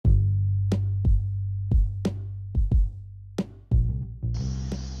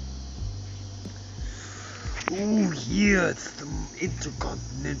Oh yeah, it's the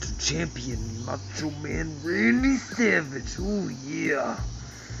Intercontinental Champion, Macho Man Randy Savage. Oh yeah.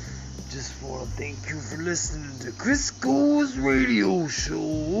 Just want to thank you for listening to Crisco's radio show.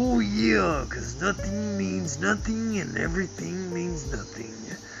 Oh yeah, 'cause nothing means nothing and everything means nothing.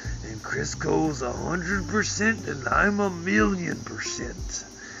 And Crisco's 100% and I'm 1,000,000%.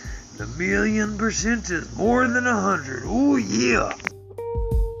 The 1,000,000% is more than 100. Oh yeah.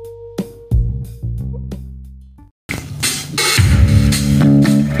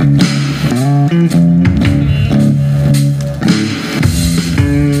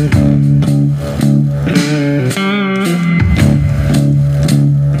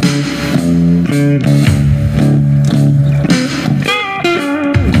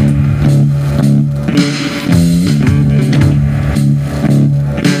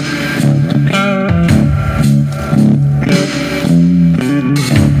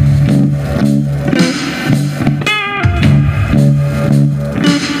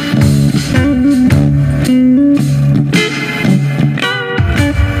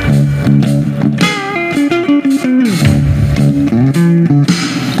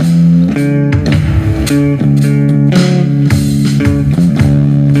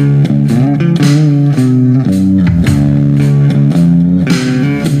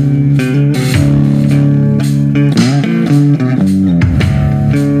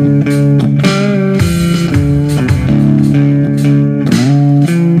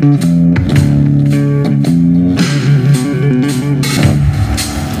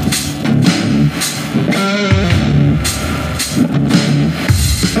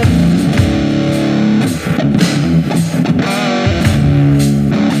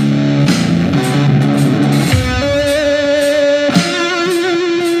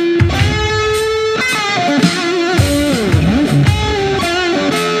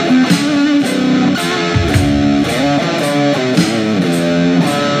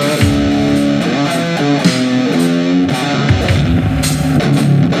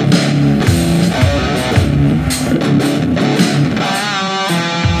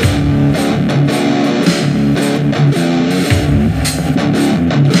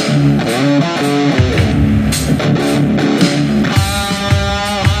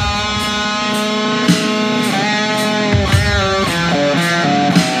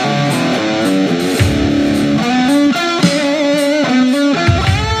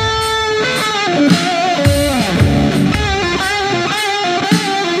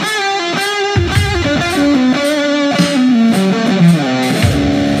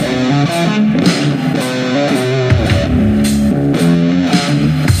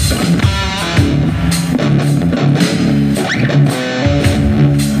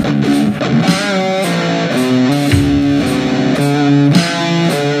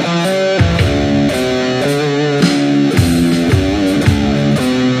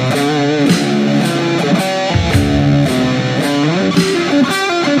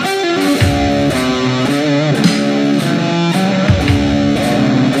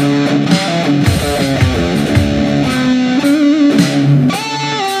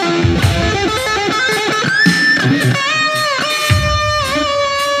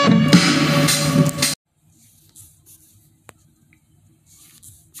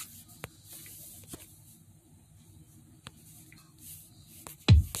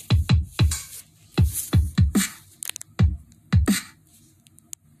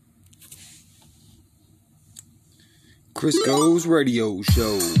 Crisco's radio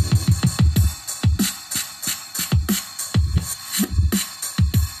show.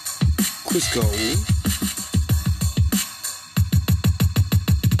 Crisco.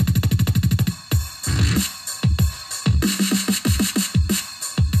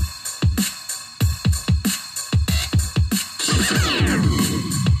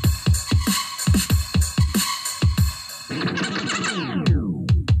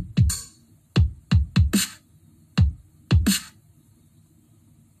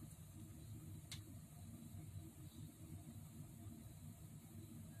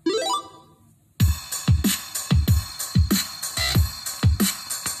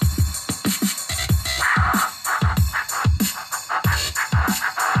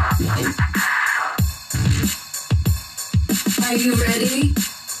 Are you ready?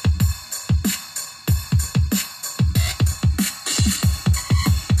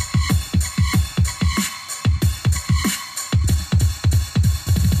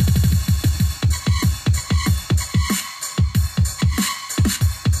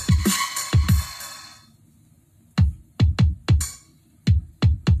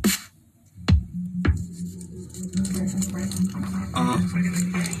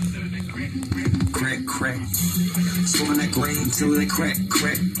 crack. Smoking that green till they crack.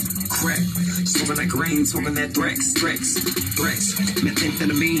 Smoking that green, smoking that threats.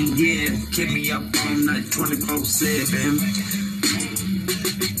 Methamphetamine, yeah, keep me up all night, 24/7.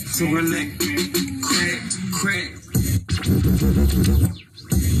 Smoking that crack.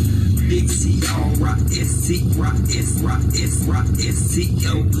 Big C-O-R-S-C-O.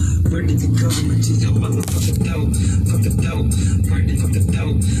 Ready to come into your motherfucking dough. Fucking dough. Ready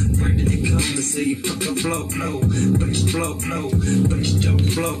to come to see you fucking blow. But you blow. But you don't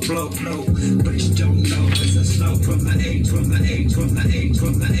blow. But you don't know. It's a slow from the Ajax block. From the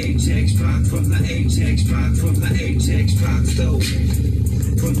Ajax block though.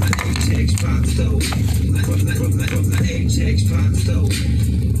 From the Ajax block though. From the Ajax block though.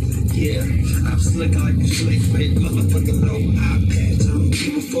 Yeah, I'm slick like a slick, wait, motherfucking low iPad, I don't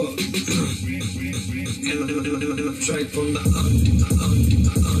give a fuck. And I'm straight from the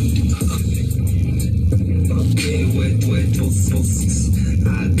yeah, with those sauces. I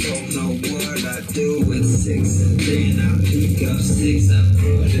don't know what I do with 6. Then I pick up 6, I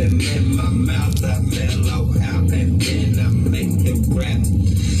put them in my mouth, I mellow out, and then I make the rap.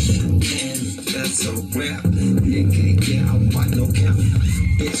 And that's a rap, nigga, yeah, I want no cap.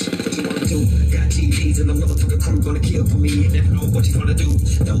 Bitch, what you wanna do? Got GDs and the motherfucking crew gonna kill for me. You never know what you gonna do.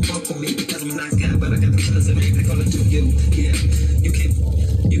 Don't fuck with me because I'm a nice guy, but I got the killers and they gonna do you. Yeah, you can't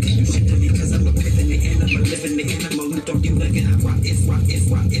do shit to me because I'm a pit in the animal, living the animal. Don't you like it? Rock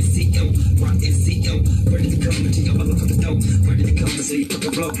SCO. Ready to come into your motherfucking dough. Ready to come and see you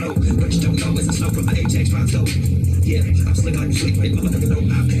fucking blow. But you don't know it's a slow from the Ajax box though. Yeah, I'm slick like a slick, right? Motherfucking no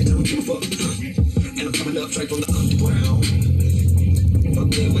iPad, I don't give a fuck. And I'm coming up straight from the underground.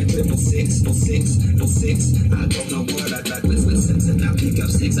 Fuck yeah, with 666, no 6. I don't know what I like with 6, and I pick up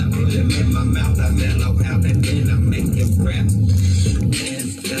 6. I put them in my mouth, I mellow out, and then I make it rap. And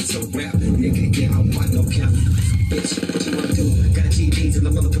that's a rap, nigga, yeah, I want no cap. Bitch, what you wanna do? Got GDs and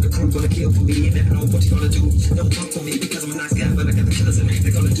the motherfucking crew gonna kill for me. You never know what you gonna do. Don't fuck for me because I'm a nice guy, but I got the killers and they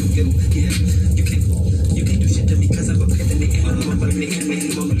gonna do you. Yeah, you can't do shit to me because I'm a pit in the animal. I'm in the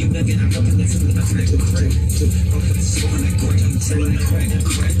animal. You nugget, I'm up in the center of the crack. Smoking that crack.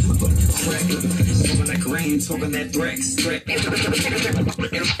 Smoking that green, smoking that threats.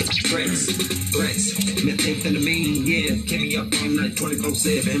 Methamphetamine, yeah, keep me up all night,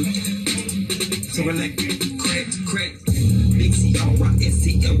 24/7. Smoking that crack. Big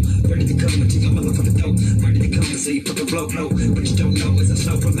C-O-R-S-C-O. Ready to come into your motherfucking dough. Ready to come and see you fucking blow. But you don't know it's a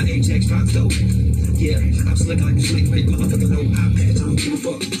slow from the Ajax box though. Yeah, I'm slick like a slick, wait, motherfucking no iPad, I don't give a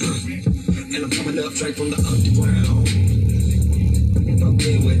fuck. And I'm coming up straight from the underground.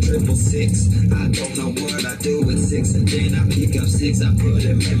 Okay, with 666, I don't know what I do with 6, and then I pick up 6, I put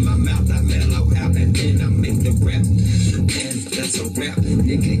them in my mouth, I mellow out, and then I make the rap. And that's a rap,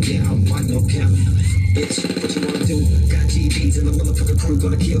 nigga, yeah, I want no cap. Bitch, what you wanna do? Got GDs and the motherfucking crew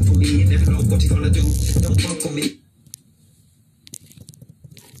gonna kill for me. You never know what you gonna do. Don't fuck with me.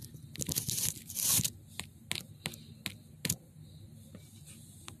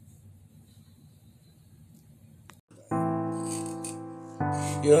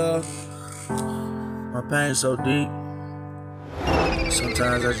 Yeah, my pain's so deep.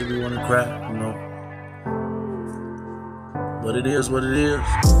 Sometimes I just be wanting to cry, you know. But it is what it is.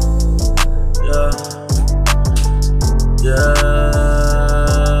 Yeah.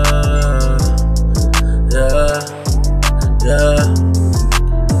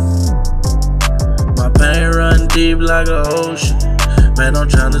 My pain run deep like an ocean. Man, I'm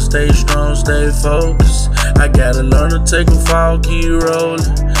trying to stay strong, stay focused. I gotta learn to take a fall, keep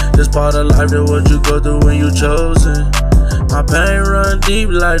rolling. This part of life that what you go through when you chosen. My pain run deep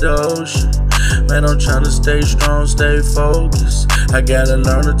like the ocean. Man, I'm trying to stay strong, stay focused. I gotta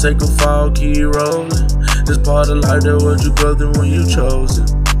learn to take a fall, keep rolling. This part of life that what you go through when you chosen.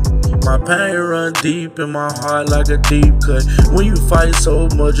 My pain run deep in my heart like a deep cut. When you fight so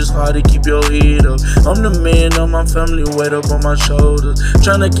much, it's hard to keep your head up. I'm the man of my family, weight up on my shoulders.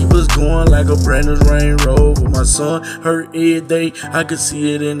 Tryna keep us going like a brand new Range Rover. My son hurt every day, I can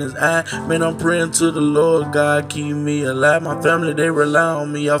see it in his eye. Man, I'm praying to the Lord, God keep me alive. My family, they rely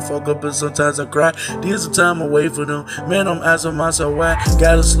on me, I fuck up and sometimes I cry. There's a time away for them. Man, I'm asking myself why.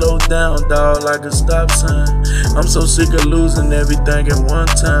 Gotta slow down, dog, like a stop sign. I'm so sick of losing everything at one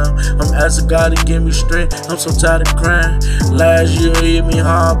time. I'm asking God to give me strength. I'm so tired of crying. Last year hit me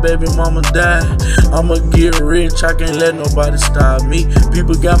hard, baby mama died. I'ma get rich, I can't let nobody stop me.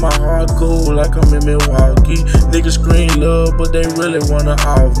 People got my heart cold like I'm in Milwaukee. Niggas scream love, but they really wanna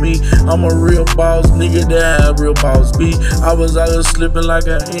off me. I'm a real boss, nigga that have real boss beat. I was out here slipping like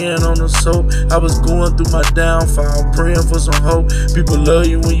a hand on the soap. I was going through my downfall, praying for some hope. People love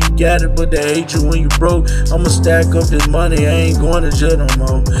you when you got it, but they hate you when you broke. I'ma stack up this money, I ain't going to jail no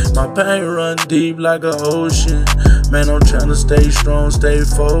more. My pain run deep like an ocean. Man, I'm trying to stay strong, stay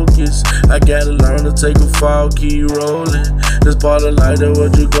focused. I gotta learn to take a fall, keep rolling. This part of life that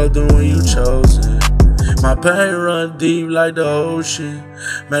what you go through when you chosen. My pain run deep like the ocean.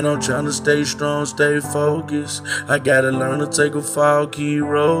 Man, I'm trying to stay strong, stay focused. I gotta learn to take a fall, keep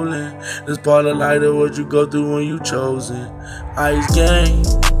rolling. This part of life that what you go through when you chosen. Ice gang,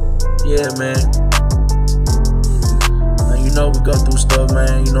 yeah, man. Now you know we go through stuff,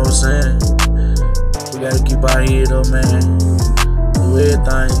 man. You know what I'm saying? We gotta keep our head up, man. Do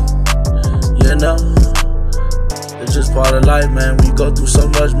everything, you know. It's just part of life, man. When you go through so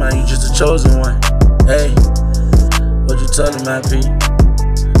much, man, you just a chosen one. Hey, what you tell him, man, P?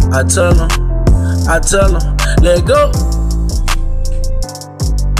 I tell him, let go.